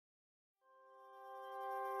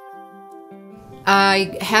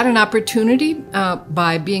I had an opportunity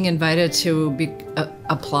by being invited to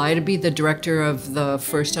apply to be the director of the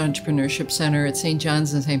first Entrepreneurship Center at St.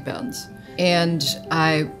 John's and St. Ben's. And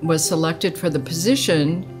I was selected for the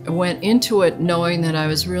position. I went into it knowing that I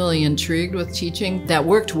was really intrigued with teaching. That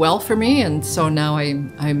worked well for me, and so now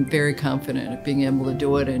I'm very confident of being able to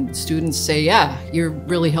do it. And students say, yeah, you're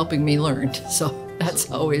really helping me learn. So that's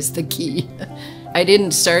always the key. I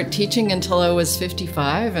didn't start teaching until I was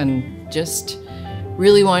 55 and just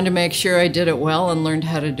really wanted to make sure I did it well and learned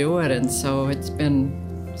how to do it. And so it's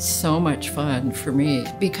been so much fun for me.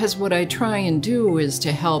 Because what I try and do is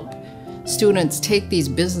to help students take these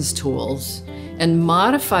business tools and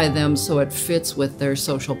modify them so it fits with their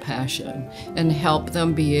social passion and help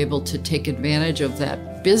them be able to take advantage of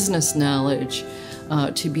that business knowledge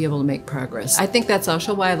to be able to make progress. I think that's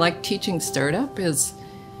also why I like teaching startup is,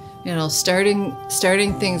 you know, starting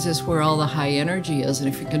things is where all the high energy is, and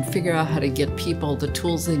if you can figure out how to get people the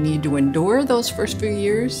tools they need to endure those first few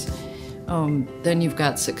years, then you've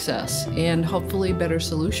got success and hopefully better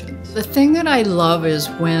solutions. The thing that I love is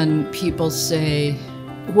when people say,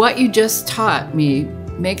 what you just taught me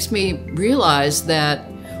makes me realize that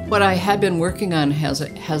what I had been working on has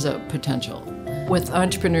a potential. With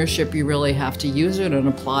entrepreneurship, you really have to use it and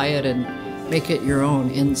apply it and make it your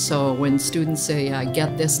own. And so when students say, I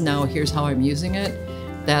get this now, here's how I'm using it,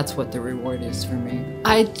 that's what the reward is for me.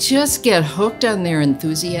 I just get hooked on their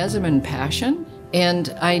enthusiasm and passion.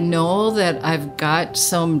 And I know that I've got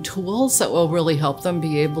some tools that will really help them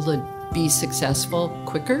be able to be successful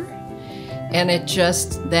quicker. And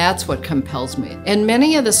that's what compels me. And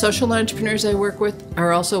many of the social entrepreneurs I work with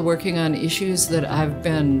are also working on issues that I've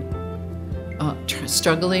been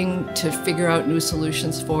struggling to figure out new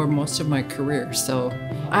solutions for most of my career. So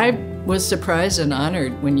I was surprised and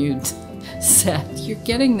honored when you said, you're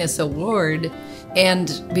getting this award.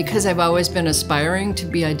 And because I've always been aspiring to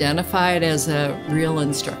be identified as a real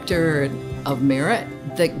instructor of merit,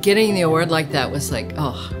 that getting the award like that was like,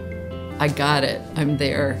 oh, I got it, I'm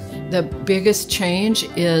there. The biggest change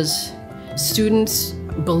is students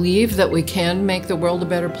believe that we can make the world a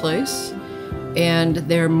better place, and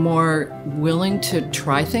they're more willing to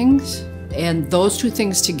try things. And those two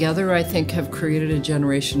things together, I think, have created a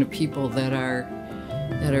generation of people that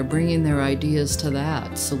are bringing their ideas to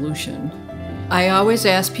that solution. I always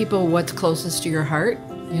ask people what's closest to your heart.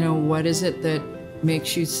 You know, what is it that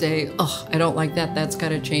makes you say, oh, I don't like that, that's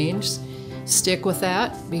gotta change. Stick with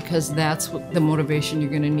that, because that's the motivation you're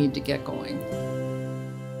gonna need to get going.